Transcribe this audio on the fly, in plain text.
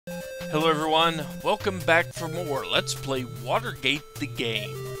Hello everyone, welcome back for more Let's Play Watergate the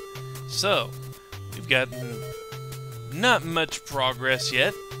game. So, we've gotten not much progress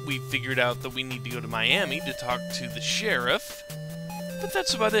yet. We figured out that we need to go to Miami to talk to the sheriff, but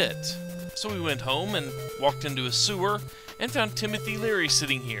that's about it. So we went home and walked into a sewer and found Timothy Leary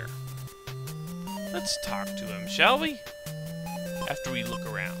sitting here. Let's talk to him, shall we? After we look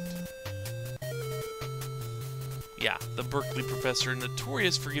around. Yeah, the Berkeley professor,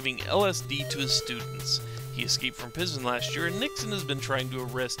 notorious for giving LSD to his students. He escaped from prison last year, and Nixon has been trying to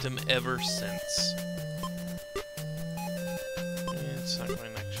arrest him ever since. It's not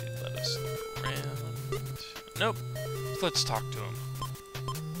going to actually let us look around. Nope. Let's talk to him.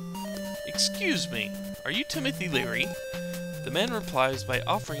 Excuse me, are you Timothy Leary? The man replies by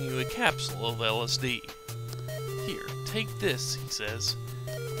offering you a capsule of LSD. Here, take this, he says.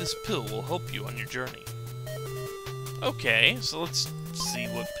 This pill will help you on your journey. Okay, so let's see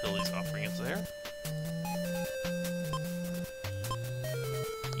what pill he's offering us there.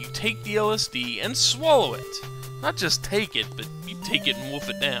 You take the LSD and swallow it. Not just take it, but you take it and wolf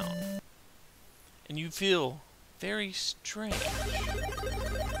it down. And you feel very strange.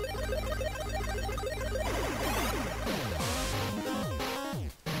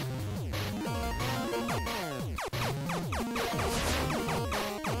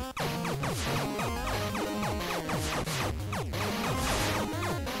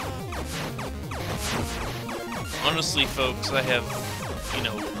 Honestly, folks, I have,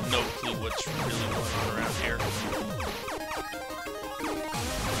 no clue what's really going on around here.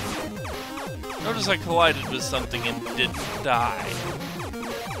 Notice I collided with something and didn't die.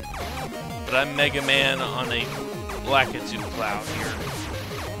 But I'm Mega Man on a Lakitu cloud here.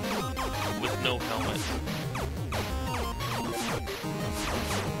 With no helmet.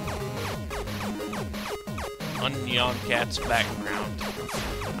 On Nyan Cat's background.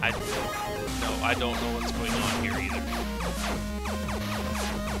 I don't know what's going on here either.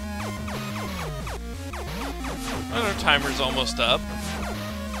 Our timer's almost up.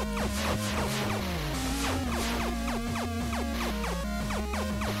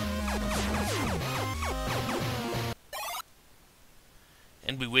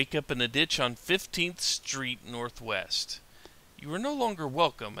 And we wake up in a ditch on 15th Street Northwest. You are no longer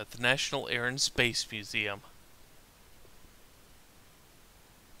welcome at the National Air and Space Museum.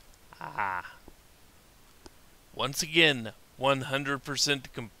 Ah. Once again,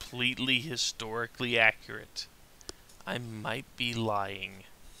 100% completely historically accurate. I might be lying.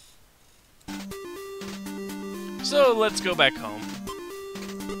 So, let's go back home.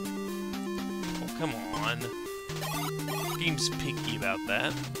 Oh, come on. Game's picky about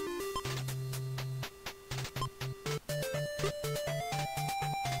that.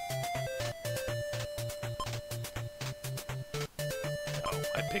 Oh,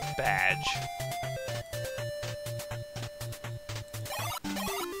 I picked badge.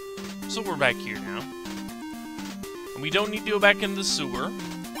 So we're back here now. And we don't need to go back in the sewer.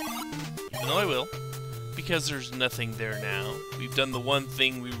 Even though I will. Because there's nothing there now. We've done the one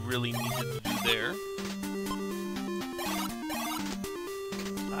thing we really needed to do there.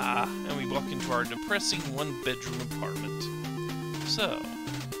 And we walk into our depressing one-bedroom apartment. So,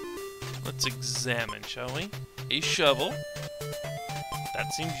 let's examine, shall we? A shovel.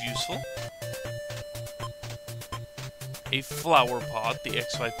 That seems useful. A flower pot, the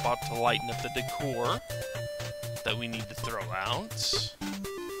ex-wife bought to lighten up the decor that we need to throw out. So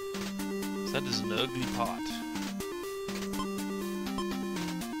that is an ugly pot.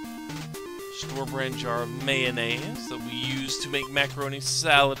 Store-brand jar of mayonnaise that we used to make macaroni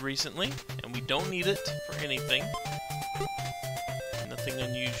salad recently, and we don't need it for anything. Nothing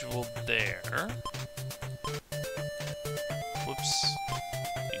unusual there. Whoops.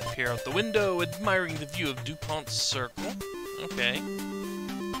 Peer out the window, admiring the view of DuPont's Circle. Okay.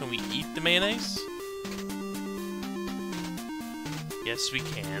 Can we eat the mayonnaise? Yes, we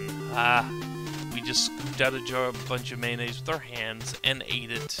can. We just scooped out a bunch of mayonnaise with our hands and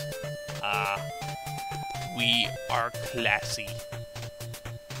ate it. We are classy.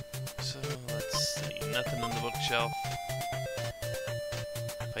 So, let's see. Nothing in the bookshelf.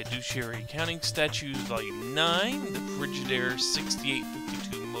 Fiduciary Accounting Statutes, Volume 9, the Frigidaire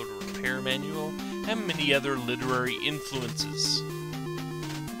 6852 Motor Repair Manual, and many other literary influences.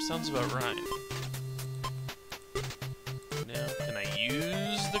 Sounds about right. Now, can I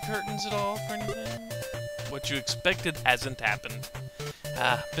use the curtains at all for anything? What you expected hasn't happened.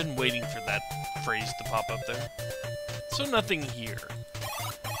 Been waiting for that phrase to pop up there. So nothing here.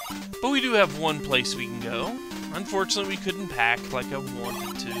 But we do have one place we can go. Unfortunately, we couldn't pack like I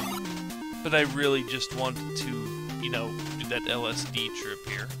wanted to. But I really just wanted to, do that LSD trip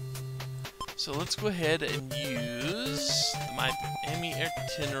here. So let's go ahead and use the Miami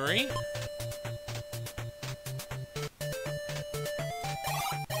itinerary.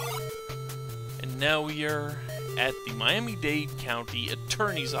 And now we are at the Miami-Dade County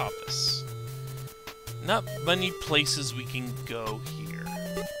Attorney's Office. Not many places we can go here.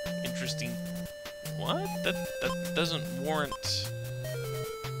 Interesting. What? That doesn't warrant...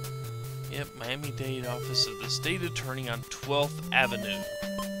 Yep, Miami-Dade Office of the State Attorney on 12th Avenue.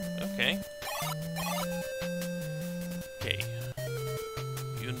 Okay. Okay.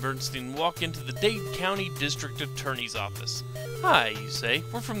 You and Bernstein walk into the Dade County District Attorney's Office. Hi, you say.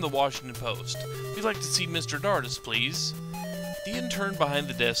 We're from the Washington Post. We'd like to see Mr. Dardis, please. The intern behind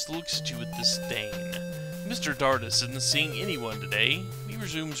the desk looks at you with disdain. Mr. Dardis isn't seeing anyone today. He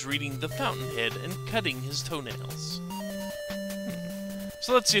resumes reading The Fountainhead and cutting his toenails.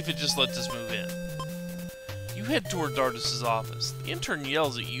 So let's see if it just lets us move in. You head toward Dardis' office. The intern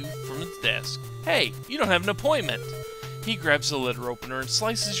yells at you from his desk. Hey, you don't have an appointment! He grabs the letter opener and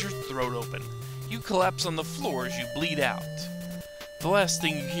slices your throat open. You collapse on the floor as you bleed out. The last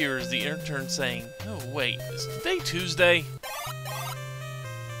thing you hear is the intern saying, "Oh wait, is today Tuesday?"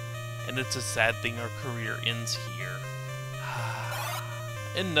 And it's a sad thing our career ends here.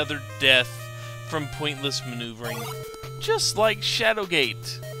 Another death from pointless maneuvering. Just like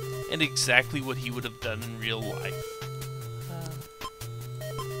Shadowgate. And exactly what he would have done in real life.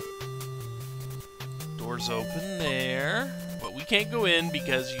 Doors open there. But we can't go in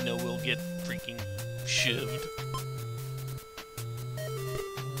because, you know, we'll get freaking shivved.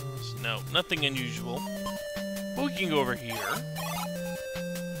 No, nothing unusual. But we can go over here.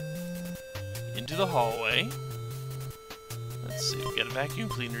 Into the hallway. Let's see, we've got a vacuum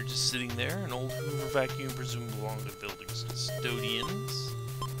cleaner just sitting there. An old Hoover vacuum presumed belonged to building's custodians.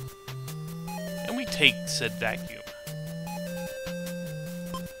 And we take said vacuum.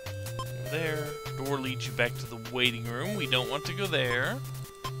 There. Door leads you back to the waiting room. We don't want to go there.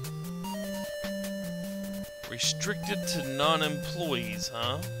 Restricted to non-employees,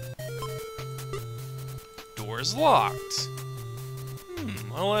 huh? Door is locked.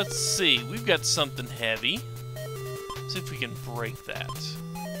 Well, let's see. We've got something heavy. See if we can break that.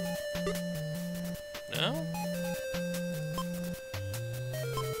 No?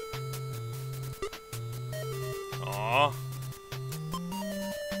 Aw.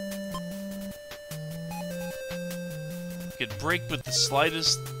 Could break with the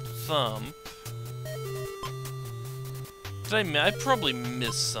slightest thump. I probably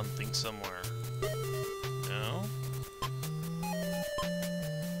missed something somewhere. No?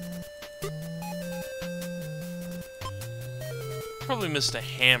 Probably missed a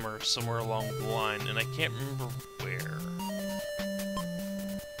hammer somewhere along the line, and I can't remember where.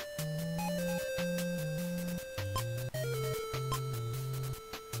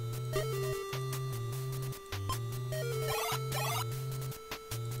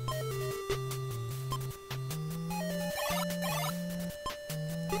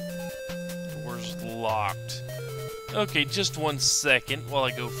 Door's locked. Okay, just 1 second while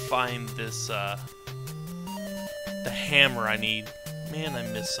I go find this, the hammer I need. Man, I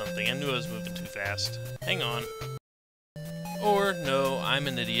missed something. I knew I was moving too fast. Hang on. Or, no, I'm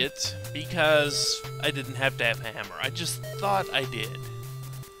an idiot, because I didn't have to have a hammer. I just thought I did.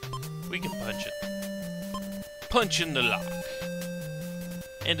 We can punch it. Punch in the lock.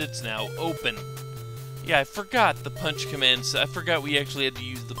 And it's now open. Yeah, I forgot the punch command. I forgot we actually had to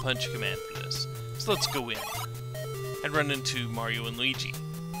use the punch command for this. So let's go in. And run into Mario and Luigi.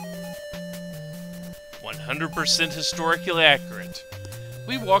 100% historically accurate.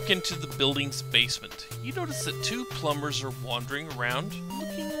 We walk into the building's basement. You notice that 2 plumbers are wandering around,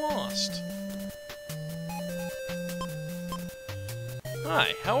 looking lost.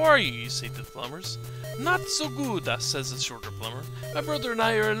 Hi, how are you? You say to the plumbers. Not so good, says the shorter plumber. My brother and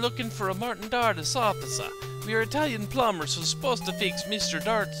I are looking for a Martin Dardis officer. We are Italian plumbers who's supposed to fix Mr.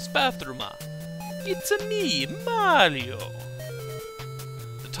 Dardis' bathroom. It's a me, Mario.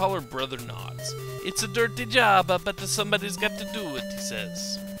 The taller brother nods. It's a dirty job, but somebody's got to do it, he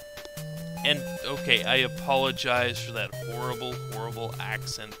says. And, okay, I apologize for that horrible, horrible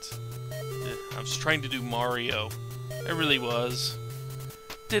accent. I was trying to do Mario. I really was.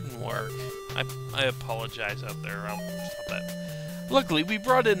 Didn't work. I apologize out there. I'll stop that. Luckily, we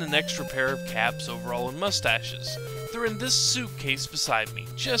brought in an extra pair of caps, overall, and mustaches. They're in this suitcase beside me,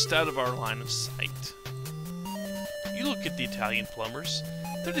 just out of our line of sight. You look at the Italian plumbers.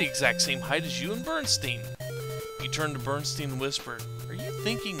 They're the exact same height as you and Bernstein. You turn to Bernstein and whisper, "Are you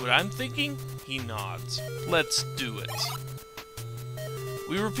thinking what I'm thinking?" He nods. Let's do it.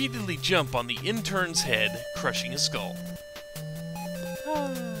 We repeatedly jump on the intern's head, crushing his skull.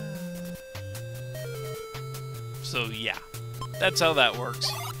 So yeah, that's how that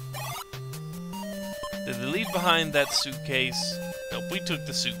works. Did they leave behind that suitcase? Nope, we took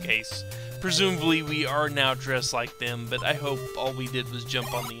the suitcase. Presumably we are now dressed like them, but I hope all we did was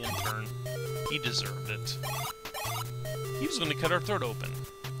jump on the intern. He deserved it. He was going to cut our throat open.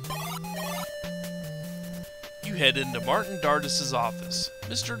 You head into Martin Dardis' office.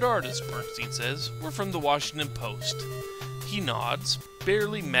 Mr. Dardis, Bernstein says, we're from the Washington Post. He nods,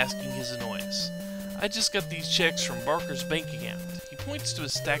 barely masking his annoyance. I just got these checks from Barker's bank account. He points to a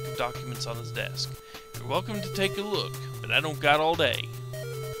stack of documents on his desk. You're welcome to take a look, but I don't got all day.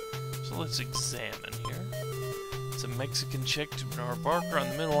 So let's examine here. It's a Mexican check to Bernard Barker. On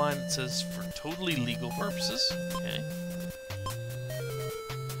the middle line it says, for totally legal purposes. Okay.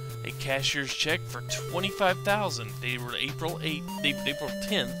 A cashier's check for $25,000, dated April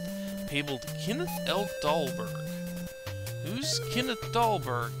 10th, payable to Kenneth L. Dahlberg. Who's Kenneth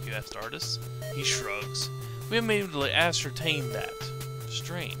Dahlberg, you asked Dardis. He shrugs. We haven't been able to ascertain that.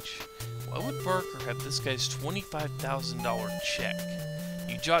 Strange. Why would Barker have this guy's $25,000 check?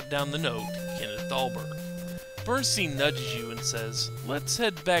 You jot down the note, Kenneth Dahlberg. Bernstein nudges you and says, let's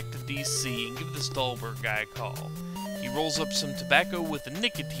head back to D.C. and give this Dahlberg guy a call. He rolls up some tobacco with a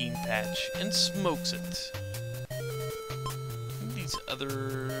nicotine patch and smokes it. And these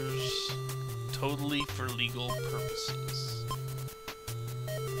others, totally for legal purposes.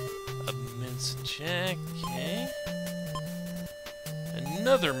 A Minsk check, okay.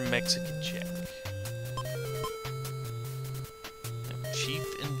 Another Mexican check. A chief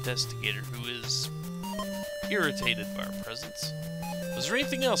investigator who is irritated by our presence. Was there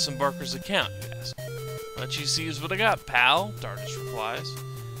anything else in Barker's account, you ask? What you see is what I got, pal, Dardis replies.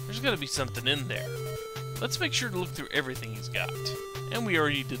 There's gotta be something in there. Let's make sure to look through everything he's got. And we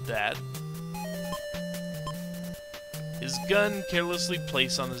already did that. His gun carelessly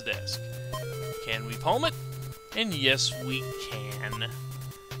placed on his desk. Can we palm it? And yes, we can.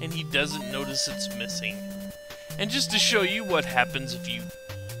 And he doesn't notice it's missing. And just to show you what happens if you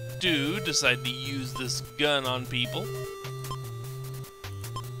do decide to use this gun on people.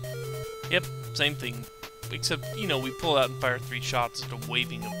 Yep, same thing. Except, you know, we pull out and fire 3 shots instead of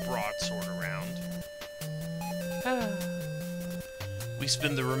waving a broadsword around. We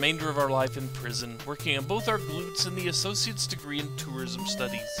spend the remainder of our life in prison, working on both our glutes and the associate's degree in tourism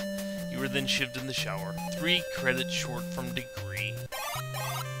studies. You are then shivved in the shower, 3 credits short from degree.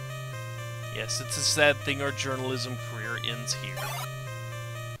 Yes, it's a sad thing our journalism career ends here.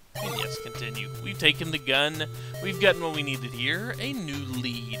 And yes, continue. We've taken the gun, we've gotten what we needed here, a new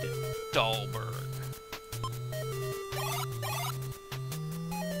lead, Dahlberg.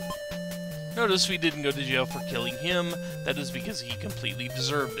 Notice we didn't go to jail for killing him. That is because he completely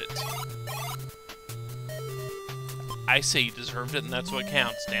deserved it. I say he deserved it, and that's what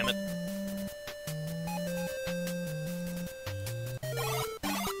counts, damn it.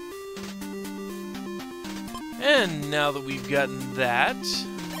 And now that we've gotten that,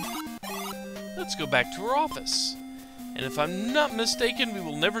 let's go back to our office. And if I'm not mistaken, we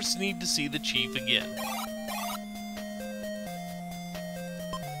will never need to see the chief again.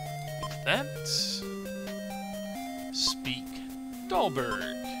 That. Speak Dahlberg.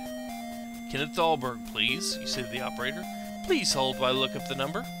 Kenneth Dahlberg, please, you say to the operator. Please hold while I look up the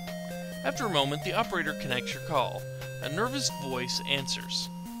number. After a moment, the operator connects your call. A nervous voice answers.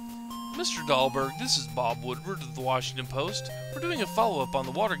 Mr. Dahlberg, this is Bob Woodward of the Washington Post. We're doing a follow-up on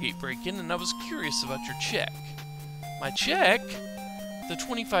the Watergate break-in, and I was curious about your check. My check? The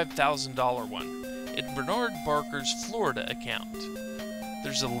 $25,000 one, in Bernard Barker's Florida account.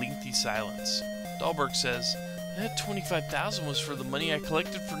 There's a lengthy silence. Dahlberg says, that $25,000 was for the money I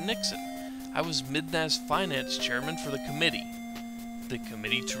collected for Nixon. I was Midna's finance chairman for the committee. The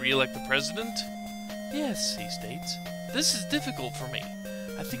committee to re-elect the president? Yes, he states. This is difficult for me.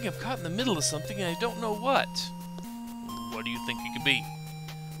 I think I'm caught in the middle of something and I don't know what. What do you think it could be?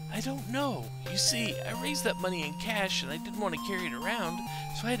 I don't know. You see, I raised that money in cash and I didn't want to carry it around,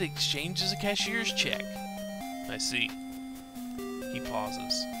 so I had to exchange as a cashier's check. I see. He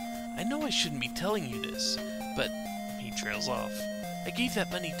pauses. I know I shouldn't be telling you this, but he trails off. I gave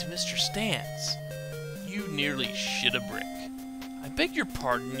that money to Mr. Stans. You nearly shit a brick. I beg your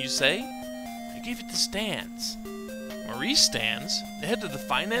pardon, you say? I gave it to Stans. Maurice Stans, the head of the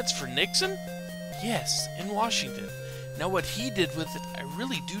finance for Nixon? Yes, in Washington. Now what he did with it, I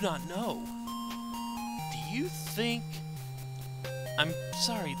really do not know. Do you think... I'm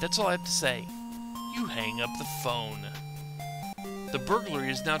sorry, that's all I have to say. You hang up the phone. The burglary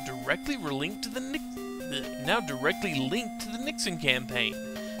is now directly linked to the Nixon campaign.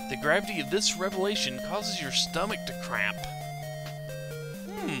 The gravity of this revelation causes your stomach to cramp.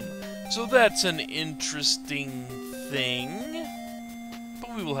 So that's an interesting thing,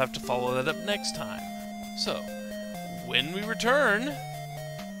 but we will have to follow that up next time. So, when we return,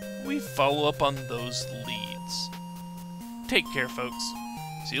 we follow up on those leads. Take care, folks.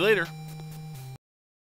 See you later.